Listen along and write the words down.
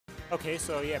Okay,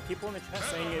 so yeah, people in the chat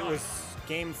saying it was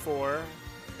game 4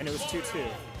 and it was 2-2.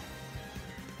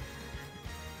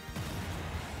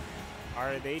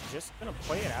 Are they just gonna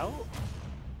play it out?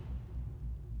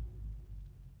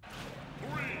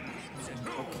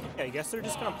 Okay, I guess they're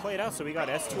just gonna play it out. So we got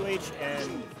S2H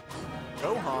and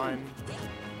Gohan.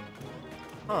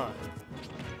 Huh.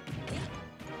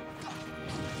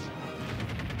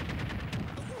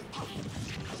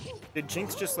 Did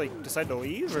Jinx just like decide to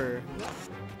leave, or?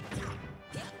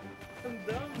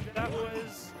 That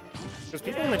was. Because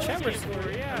people in the chat were.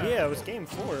 Yeah, it was game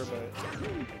 4, but.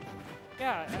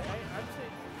 Yeah, I'm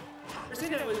saying. You're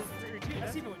saying that it was 3-2.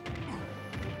 That's even.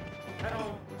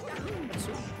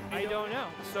 I don't know.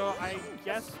 So I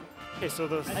guess. Okay, so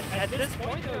the. At this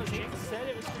point, though, Jinx said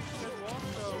it was 3-2 as well,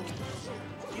 so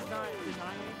he's not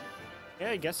denying.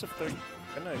 Yeah, I guess if they're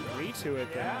gonna agree to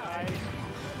it, then. Yeah,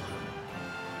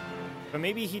 But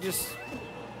maybe he just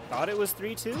thought it was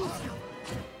 3-2?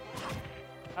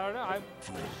 I don't know.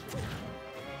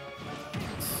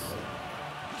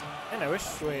 Man, I wish.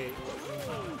 Wait.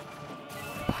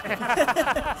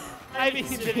 I mean,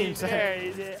 to be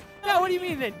fair, no, what do you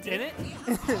mean they didn't?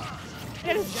 They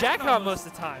had his jack on most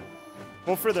of the time.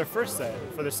 Well, for their first set.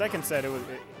 For their second set, it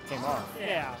came off.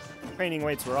 Yeah. Training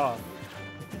weights were off.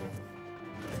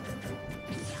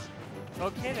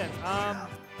 Okay then. I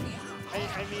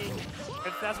mean,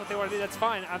 if that's what they want to do, that's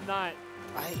fine. I'm not.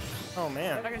 Oh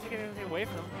man. I'm not gonna take anything away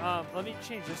from them. Let me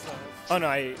change this though. Oh no,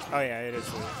 oh yeah, it is.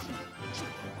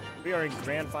 We are in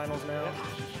grand finals now.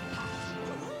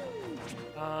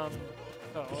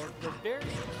 So the very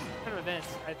kind of events,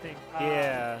 I think.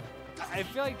 Yeah. I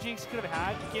feel like Jinx could have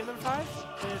had game number 5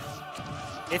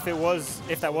 if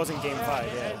that wasn't game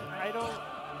 5, yeah. I don't.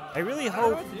 I really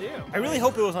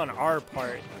hope it was on our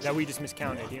part that we just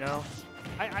miscounted, you know?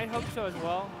 I hope so as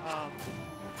well.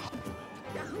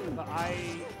 But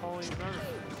I only remember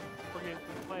we're going to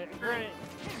play it. Granted.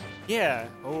 Yeah.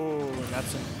 Oh,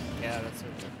 that's it.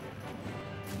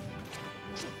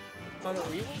 On the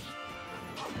Weevil?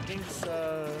 Jinx,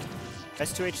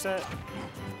 S2H set?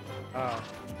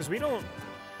 Because we don't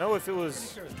know if it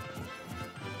was.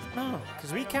 No,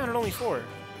 because we counted only 4.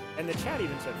 And the chat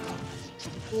even said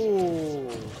 4. Ooh.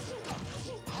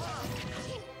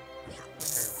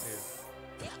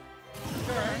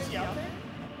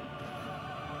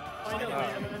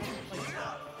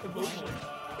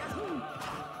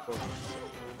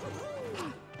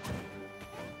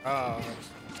 Oh,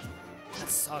 that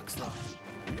sucks though.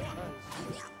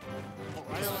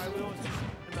 I know I will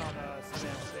about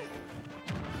Savannah State.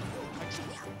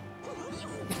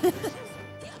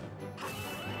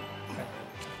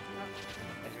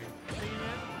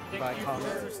 By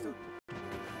comment.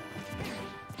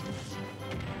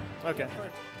 Okay.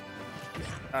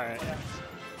 All right.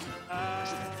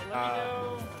 Let me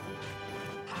know.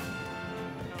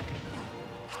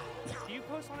 Do you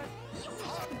post on it?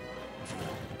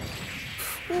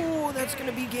 Ooh, that's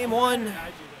gonna be game 1.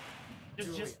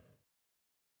 Just.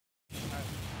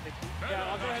 Yeah,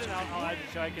 I'll go ahead and I'll add you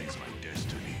so I can. It's my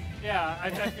destiny. Yeah, I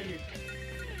figured.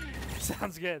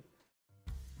 Sounds good.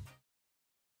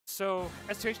 So,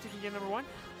 S2H taking game number 1,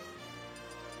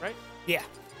 right? Yeah.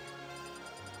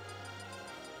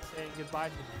 Saying goodbye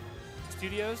to the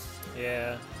studios.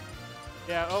 Yeah.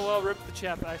 Yeah. Oh well, rip the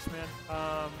chat, Iceman.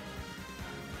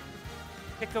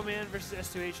 Pickle Man versus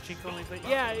S2H. Chink only play.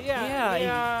 Yeah.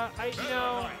 You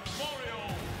know.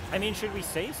 I mean, should we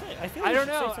say something? I feel I like don't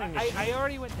know. I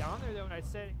already went down there though, and I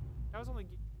said that was only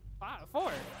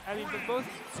 4. I mean,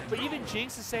 but even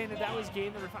Jinx is saying that was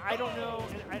game number 5. I don't know.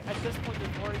 And at this point,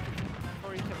 they've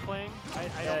already kept playing. I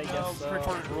don't know per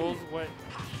tournament rules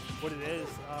what it is.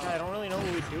 Yeah, I don't really know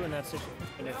what we do in that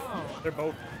situation. If they're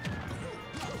both.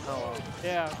 Oh well.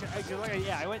 Yeah.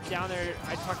 I went down there.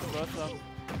 I talked to both of them.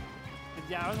 And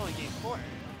yeah, I was only game 4.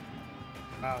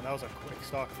 Wow, that was a quick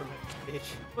stock from it,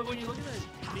 bitch. But when you look at the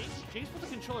Jinx put the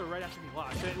controller right after we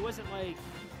lost, so it wasn't like,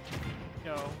 you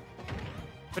know.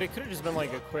 But it could have just been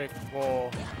like a quick,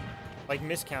 well, like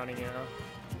miscounting, you know?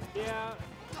 Yeah.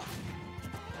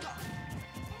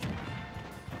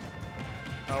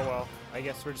 Oh well, I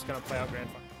guess we're just gonna play out grand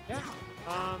final. Yeah.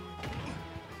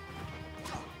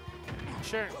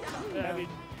 Sure. I mean,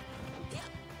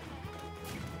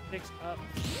 picks up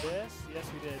this. Yes,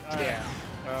 we did. All right. Yeah.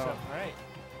 So, all right.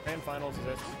 Grand finals is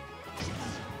this.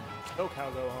 Go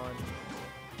Cow Gohan.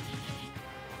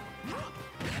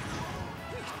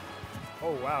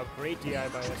 Oh wow, great DI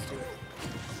by S2.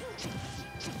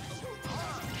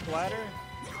 Ladder?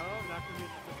 Oh, not gonna be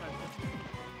the time.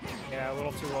 Yeah, a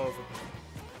little too low.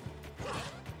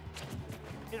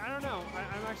 And I don't know.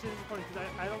 I'm actually disappointed because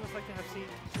I'd almost like to have seen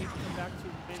Jinx come back to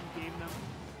win game number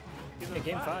of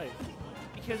Yeah, game 5.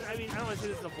 Because, I mean, I don't want to say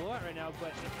this is a blowout right now, but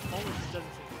it almost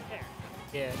doesn't seem fair.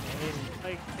 Yeah, I mean,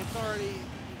 Like, it's already,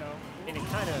 you know. and it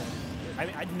kind of, I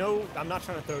mean, I know I'm not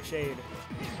trying to throw shade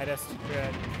at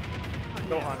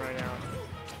Gohan right now.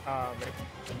 But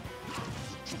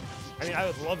I mean, I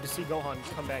would love to see Gohan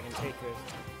come back and take this.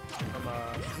 From,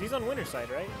 'cause he's on winner's side,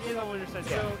 right? He's on winner's side.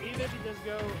 Yeah. So even if he does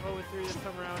go 0-3 this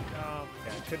time around, Yeah,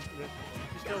 it could,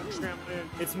 he's still scrambling.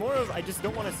 it's more of, I just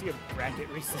don't want to see a bracket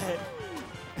reset.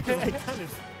 Because I kind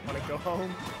of want to go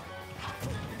home.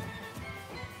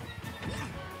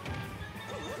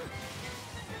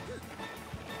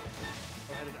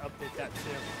 Go ahead and update that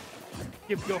too.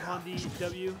 Give Gohan the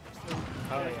W. So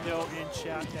know in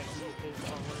chat that he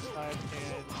is on winner's side.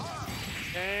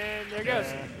 And there it goes.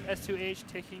 S2H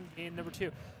taking game number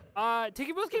 2.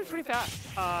 Taking both games pretty fast.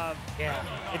 Yeah.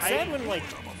 It's sad when, like,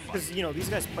 because, you know, these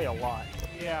guys play a lot.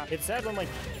 Yeah. It's sad when, like,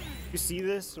 you see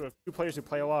this, or 2 players who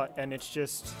play a lot, and it's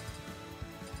just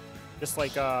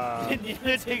like,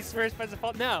 Nano takes first by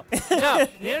default. No. Nano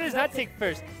does not take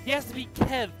first. He has to be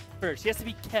Kev first. He has to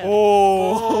be Kev.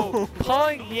 Oh.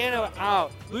 Calling Nano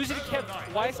out. Losing to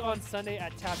Kev twice on Sunday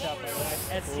at Tap Out, by the way.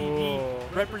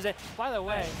 SCD represent. By the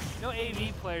way, no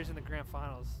AV players in the grand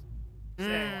finals.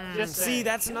 Just see,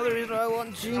 that's another reason I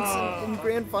want Jinx in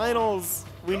grand finals.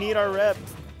 We need our rep.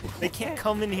 They can't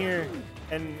come in here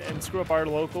and screw up our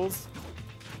locals.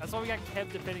 That's why we got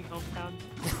Kev defending hometown.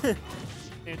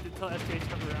 Until S2H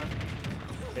comes around.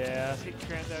 Yeah.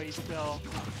 Grant, though, he's still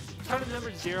trying to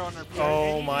number 0 on our PR.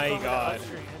 Oh my god.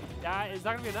 That is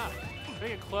not going to be enough.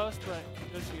 Make it close, but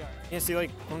no cigar. Yeah, see, like,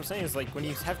 what I'm saying is, like, when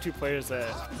you have 2 players that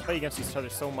play against each other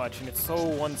so much and it's so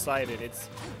one-sided, it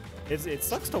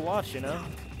sucks to watch, you know?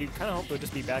 You kind of hope it'll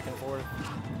just be back and forth.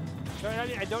 I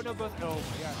mean, I don't know both. Oh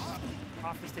my gosh.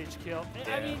 Off the stage kill.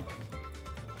 Yeah. I mean,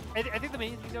 I think the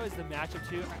main thing, though, is the matchup,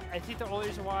 too. I think the only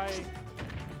reason why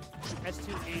S2H,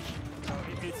 you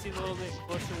know, it seems a little bit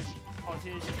closer with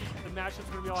Palutena is just the matchup's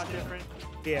going to be a lot different.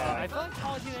 Yeah. I feel like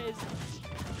Palutena is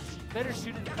better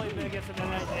suited to play against the Meta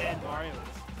Knight than Mario is.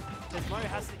 Because Mario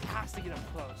has to get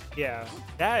up close. Yeah,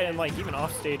 that and, like, even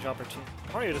off-stage opportunity.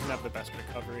 Mario doesn't have the best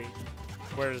recovery,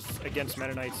 whereas against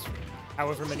Meta Knights,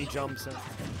 however many jumps and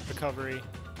recovery,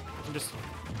 you can just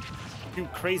do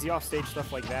crazy off-stage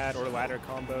stuff like that, or ladder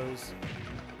combos.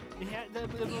 Yeah, the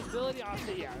mobility off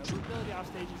stage, the mobility off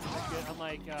stage is not good.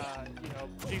 Unlike you know,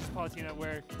 Jinx Palutena,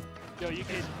 where you know you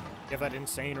can You have that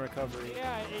insane recovery.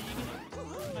 yeah, and you can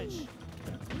pretty much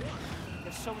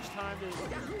there's so much time to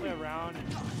play around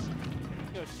and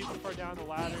go super far down the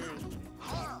ladder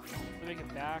and make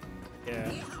it back. Yeah.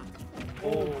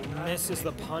 Oh, misses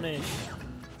the punish.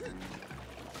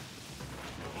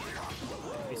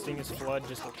 Wasting his flood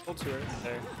just a little too early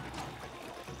there.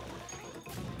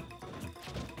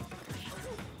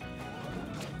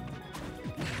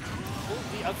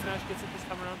 The up smash gets it this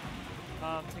time around,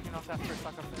 taking off that first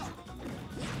stock offense.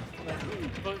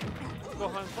 But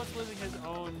Gohan plus losing his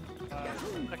own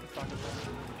second stock offense.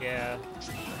 Yeah.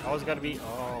 Always got to be.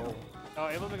 Oh. Oh,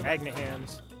 able to make a Magna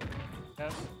hands.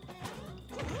 Yep.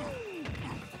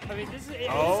 I mean, this is a this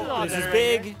lot is better right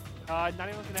big. here. Not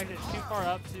even connected too far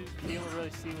up to be able to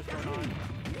really see what's going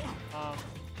on.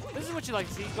 This is what you like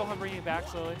to see. Gohan bringing it back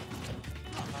slowly.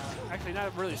 Actually,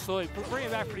 not really slowly, but bringing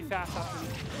it back pretty fast after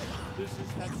he loses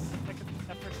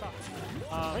that first shot.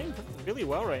 Playing really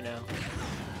well right now.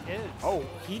 It is. Oh,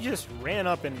 he just ran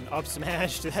up and up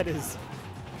smashed. That is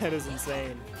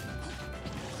insane.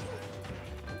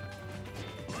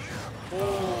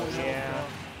 Oh yeah.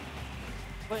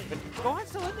 But Gohan's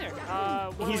still in there.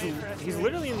 He's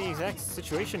literally in the exact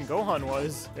situation Gohan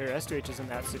was. Or S2H is in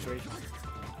that situation.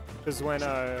 Because when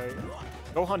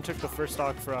Gohan took the first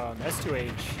stock from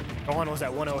S2H, Gohan was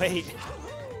at 108.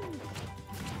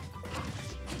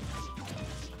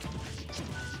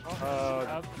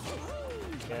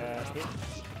 Yeah.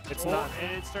 It's not.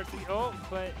 And it starts to be,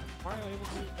 but Mario able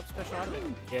to up special out of it.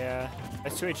 Yeah.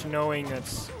 S2H knowing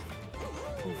that's.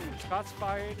 Shots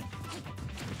fired.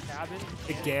 Cabin.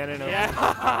 The Ganon.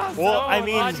 Yeah. Well, I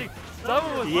mean.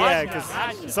 Someone was Yeah,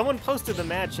 because someone posted the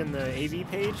match in the AV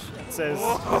page. It says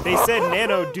they said,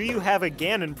 "Nano, do you have a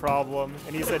Ganon problem?"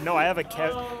 And he said, "No, I have a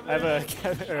Kev." I'm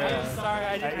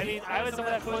sorry, I was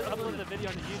someone that uploaded the video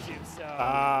on YouTube, so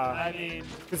I mean,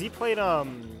 because he played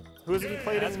who was it he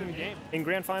played in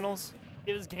grand finals?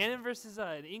 It was Ganon versus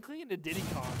an Inkling and a Diddy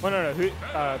Kong. Oh no, who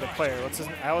the player? What's his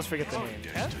name? I always forget the name.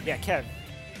 Kev? Yeah, Kev.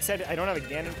 He said, "I don't have a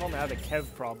Ganon problem. I have a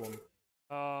Kev problem."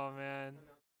 Oh man.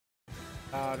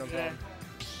 No problem.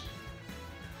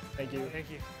 Thank you. Thank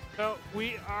you. So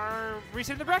we are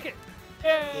resetting the bracket.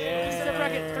 Yay! Reset the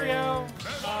bracket 3-0.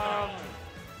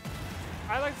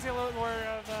 I'd like to see a little more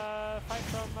of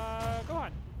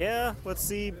Yeah, let's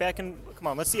see back and come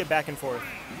on, let's see a back and forth.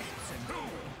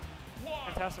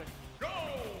 Fantastic.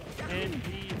 And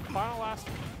the final last.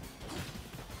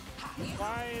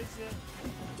 Why is it?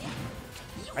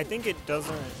 I think it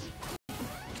doesn't. Does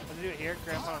it do it here?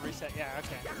 Grand final reset. Yeah.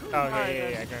 Okay. Oh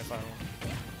yeah, grand final.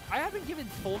 I haven't given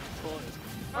full control of this.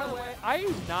 By the way, I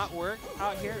do not work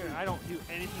out here, and I don't do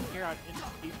anything here on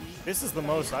NXT. This is the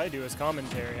most I do as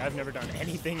commentary. I've never done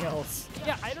anything else.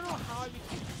 Yeah, I don't know how I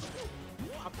became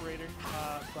operator,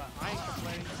 but I ain't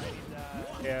complaining.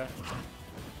 Yeah.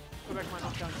 Go back to my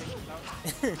hometown and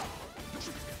take this out.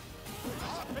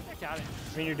 Right back at it.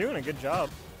 I mean, you're doing a good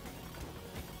job.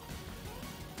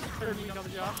 For being on the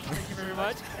job. Thank you very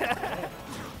much.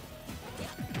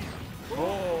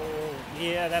 Oh,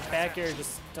 yeah, that back air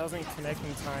just doesn't connect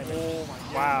in time. Oh my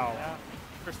god. Wow. Yeah.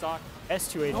 For stock.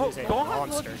 S2H is a Gohan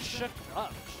monster. looking shook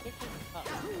up.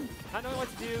 Not knowing what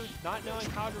to do, not knowing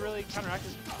how to really counteract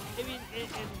this. I mean,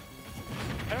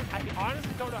 I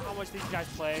honestly don't know how much these guys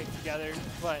play together,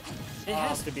 but It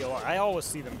has to be a lot. I always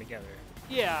see them together.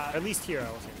 yeah. At least here I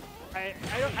always see them.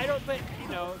 I don't think, you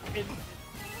know,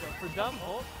 for them,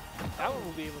 that one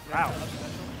will be able to Wow. up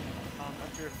special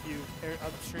after a few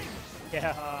upstreams.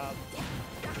 Yeah.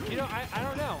 You know, I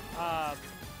don't know. I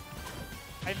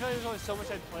feel like there's only so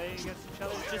much I'd play against each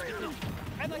other just because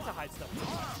I'd like to hide stuff.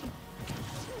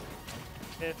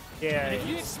 If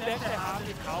you expect to have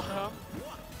this outcome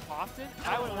often,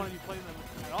 I wouldn't want to be playing them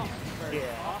at all. Very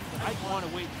often. I'd want to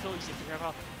wait until you get to grand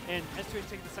final. And S2H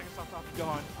taking the second stop off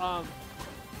Gohan.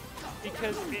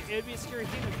 Because it'd be a scary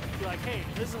thing to be like, hey,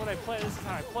 this is what I play, this is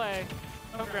how I play.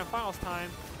 Come grand finals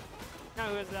time. Now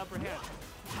who has the upper hand?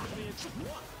 I mean,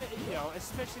 you know,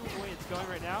 especially with the way it's going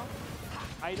right now,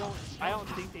 I don't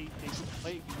think they should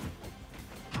play it.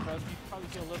 Because you probably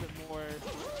feel a little bit more.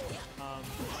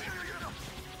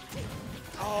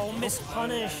 Oh,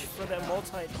 mispunish for that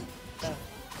multi.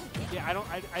 Yeah,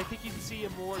 I think you can see a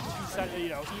more two-sided, you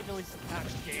know, evenly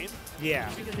matched game. Yeah.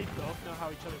 Because they both know how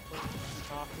each other plays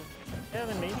often. Yeah,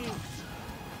 then maybe.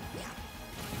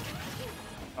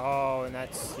 Oh, and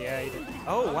that's yeah.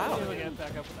 Oh wow. Maybe we'll get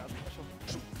back up without special.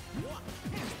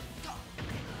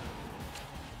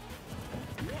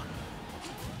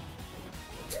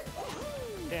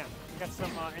 Damn, we got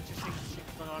some interesting shit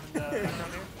going on in the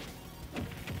background here.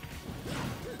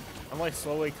 I'm like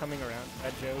slowly coming around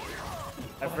that joke.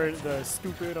 I've heard the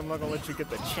stupid. I'm not gonna let you get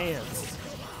the chance.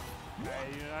 I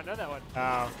do not know that one.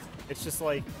 It's just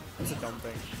like it's a dumb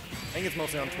thing. I think it's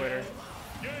mostly on Twitter.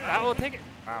 I will take it.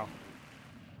 Wow.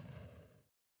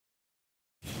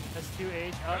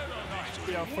 S2H up.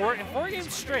 You know, four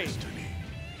games straight.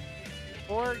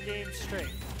 4 games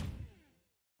straight.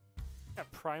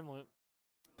 Got prime loot.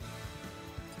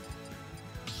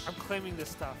 I'm claiming this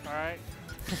stuff, alright?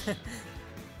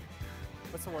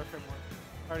 What's the Warframe one?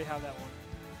 I already have that one.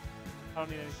 I don't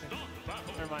need anything.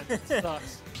 Never mind. It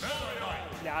sucks.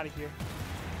 Get out of here.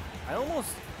 I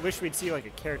almost wish we'd see like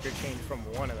a character change from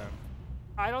one of them.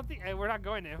 I don't think we're not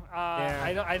going to.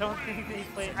 Yeah. I don't think they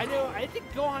play. I think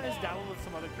Gohan is down with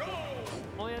some other people.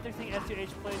 Only other thing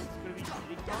S2H plays is going to be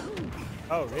Gohan.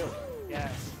 Oh really?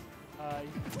 Yes. You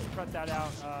brought that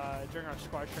out during our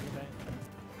squad training event.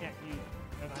 Can't use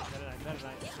Meta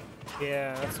Knight.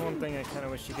 Yeah, that's one thing I kind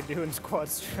of wish you could do in Squad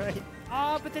Strike.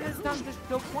 But then it's not. There's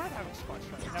no point of having squad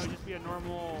strike. That would just be a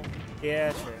normal.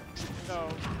 Yeah, sure. So.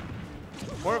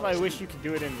 More of I wish you could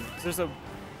do it in. There's a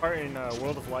part in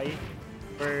World of Light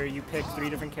where you pick 3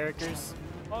 different characters.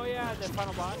 Oh yeah, the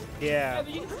final boss. Yeah. Yeah,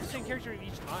 but you can pick the same character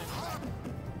each time.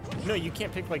 No, you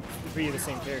can't pick like 3 of the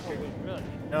same character. Oh, wait, really?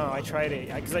 No, I tried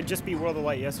it because I just beat World of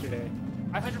Light yesterday.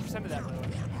 I 100% of that, by the way.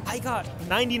 I got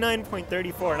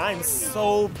 99.34 and I'm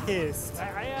so pissed.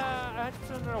 I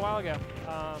 100% of it a while ago.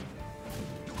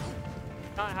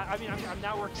 I mean, I'm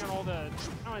now working on all the, I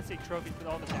don't want to say trophies, but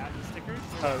all the badge stickers.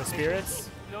 Oh, the spirits?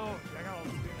 No, I got all the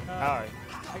spirits. Alright.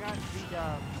 I got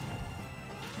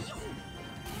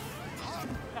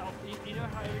the, you know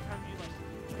how every time you like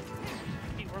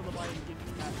beat World of Light, it gives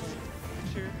you that little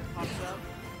picture that pops up?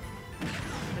 And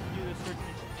you do a certain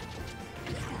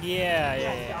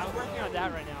Yeah. I'm working on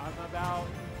that right now. I'm about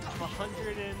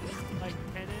 100 and like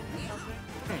 10 in or something.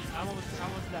 I'm almost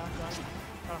down. About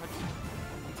 100.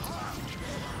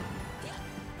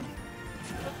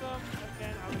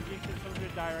 Again, I would jinx it, so I'm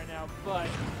gonna die right now, but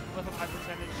what's up my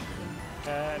percentage?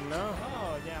 No.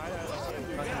 Oh, yeah,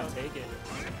 I'm not gonna take it.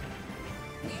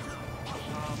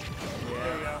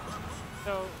 There we go.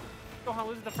 So, Gohan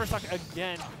loses the first stock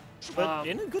again. But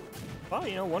in a good spot,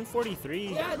 you know,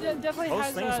 143. Yeah, definitely most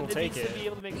has things will the take needs it. to be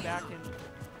able to make it back, or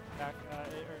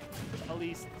at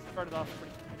least started off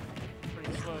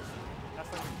pretty close.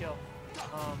 That's like a kill.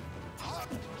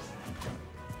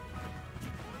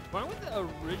 Why with the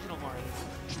original Mario?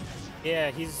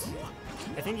 Yeah,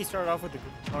 I think he started off with the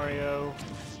Mario,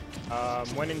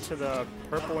 went into the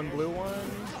purple and blue one.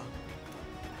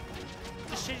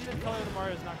 Just changing the color of the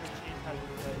Mario is not going to change how you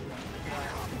play.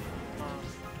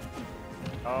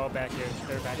 Oh, back here.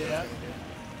 They're back here.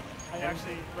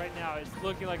 Actually, right now, it's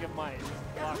looking like it might.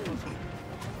 A lot closer.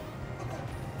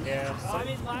 Yeah. I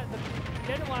mean, the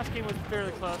end of the last game was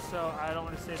fairly close, so I don't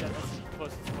want to say that this is the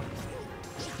closest one to see.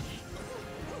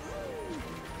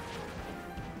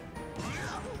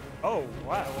 Oh,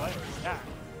 wow. What? Yeah.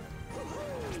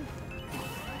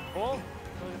 Cool.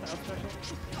 Really get the up special.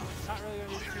 Not really going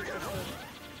to be too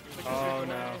special. Oh,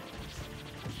 no.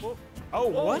 Whoop. Oh,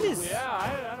 what is... Yeah,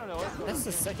 I don't know. What's going on. That's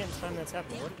the second time that's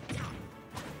happened. What?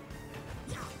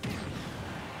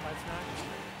 Side smash.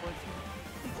 Forward smash.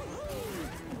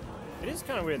 It is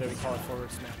kind of weird that we call it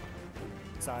forward smash.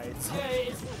 Sides.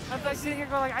 Yeah, I'm like sitting here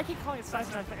going like, I keep calling it side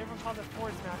smash, but everyone calls it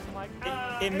forward smash. I'm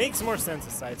like, It makes more sense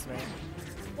as side smash.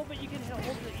 well, but you can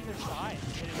hold it either side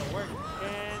and it'll work.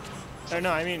 And Or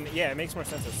no, I mean, yeah, it makes more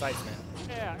sense as side smash.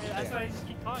 yeah, that's why I just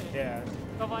keep calling it. Yeah.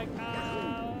 So I'm like,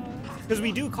 Because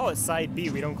we do call it side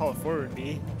B, we don't call it forward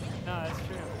B. no, that's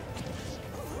true.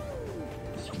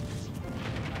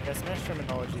 Yeah, smash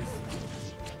terminologies.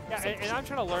 Yeah, and I'm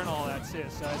trying to learn all that too,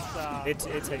 so it's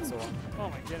It takes a while. oh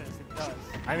my goodness, it does.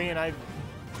 I mean, I've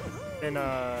been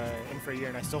in for a year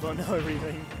and I still don't know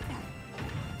everything.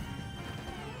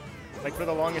 Like for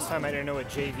the longest time, I didn't know what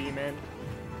JV meant.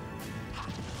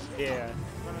 Yeah.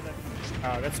 None of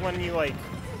that. That's when you like.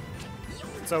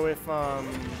 So if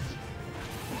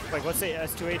like let's say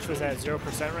S2H was at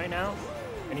 0% right now,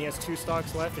 and he has 2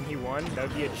 stocks left and he won, that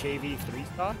would be a JV 3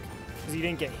 stock because he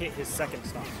didn't get hit his second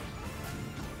stock.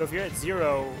 So if you're at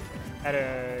 0 at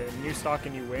a new stock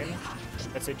and you win,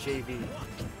 that's a JV.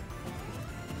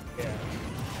 Yeah.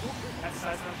 That's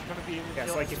going to be able to Yeah,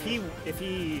 so like if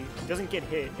he doesn't get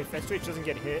hit, if S2H doesn't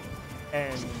get hit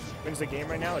and wins the game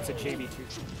right now, it's a JV2.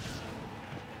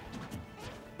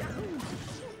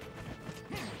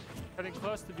 getting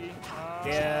close to be.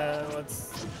 Yeah,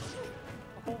 let's.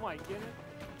 Oh my goodness.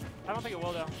 I don't think it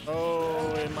will though.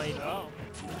 Oh, it might. Oh.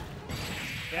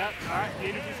 Yeah, alright,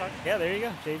 Yeah, there you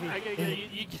go,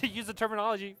 JV. You can use the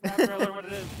terminology after I learn what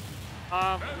it is.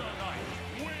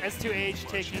 S2H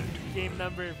taking game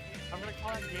number, I'm going to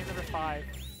call it game number 5,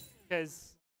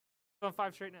 because he's on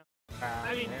 5 straight now.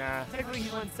 I mean, yeah. technically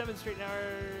he's won 7 straight now,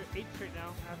 or 8 straight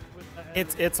now. With,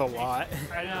 It's a lot.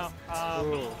 I know.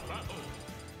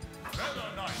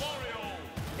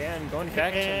 And going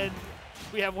back and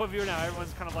we have 1 viewer now.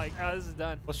 Everyone's kind of like, oh, this is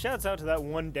done. Well, shouts out to that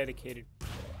one dedicated.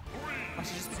 I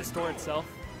should just be the store itself.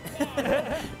 I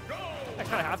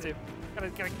kind of have to.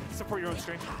 Gotta support your own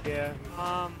stream. Yeah.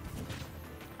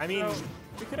 I mean, so,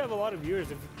 we could have a lot of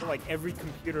viewers if for like every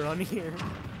computer on here.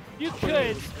 You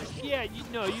could. Yeah,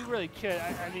 you really could.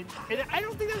 I mean, I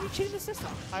don't think that would change the system.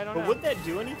 I don't know. But would that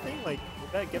do anything? Like,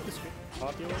 would that get the stream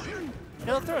popular?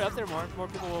 It'll throw it up there more. More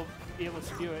people will be able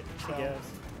to view it. So. I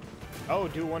guess. Oh,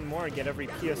 do one more and get every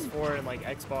PS4 and like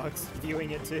Xbox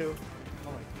viewing it too.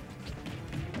 Oh my.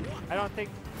 I don't think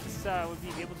this would be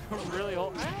able to really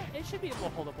hold. It should be able to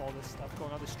hold up all this stuff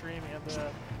going on the stream and which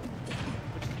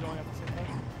is going at the same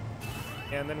time.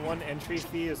 And then one entry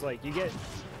fee is like you get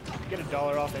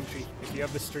 $1 off entry if you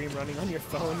have the stream running on your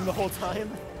phone the whole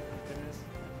time. Goodness.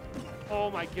 Oh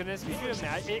my goodness! Could you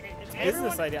imagine? It's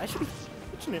business idea. I should be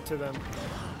pitching it to them.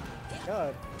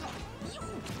 God.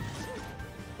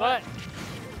 But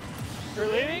we're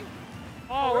leaving.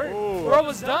 Oh, we're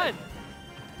almost done.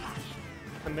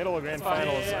 The middle of grand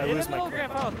finals, I lose my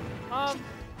grand finals.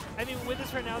 I mean, with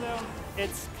this right now though,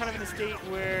 it's kind of in a state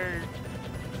where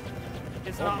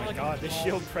it's not looking. Oh my God, the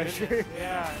shield pressure.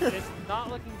 Yeah, it's not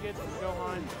looking good for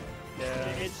Gohan. Yeah.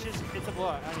 It's a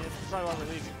blowout. I mean, it's probably why we're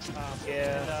leaving.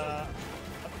 Yeah.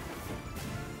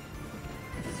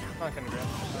 And, not gonna grab.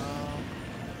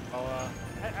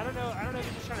 I don't know. I don't know if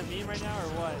you're just trying to meme right now or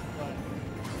what, but.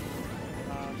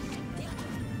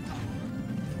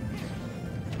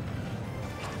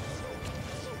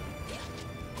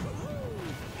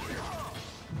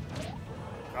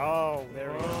 Oh,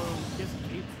 there we go.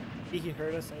 He He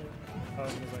heard us. Oh,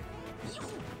 he was like.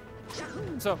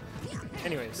 So,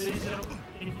 anyways,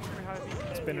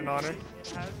 it's been an honor.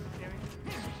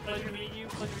 Pleasure to meet you.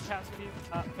 Pleasure to cast with you.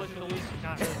 Pleasure to lose you.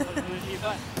 Not really pleasure to lose you,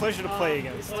 but Pleasure to play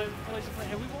against. Pleasure to play.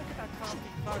 And we won't get that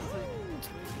conflict.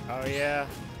 Oh yeah.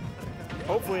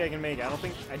 Hopefully I can make it.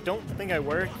 I don't think I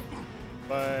work,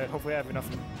 but hopefully I have enough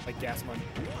like gas money.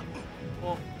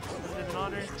 Well, it's been an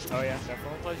honor. Oh yeah,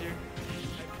 definitely. Pleasure.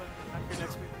 Back here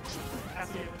next week.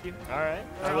 cast again with you. All right.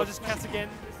 Or I'll just cast again.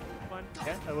 This is fun.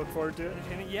 Yeah, I look forward to it.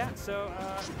 And yeah, so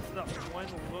the one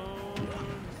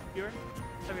lone viewer.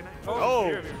 Every night. Oh.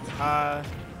 Viewer. I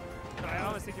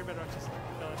always think you're better off just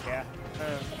killing. Yeah.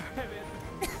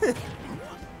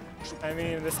 I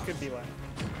mean, this could be one.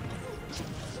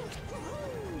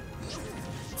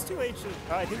 S2H.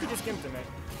 I think he just gimped him, man.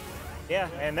 Yeah,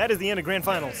 and that is the end of Grand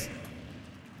Finals.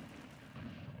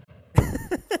 Real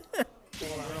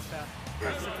fast.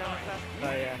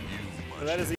 Oh yeah. So that is.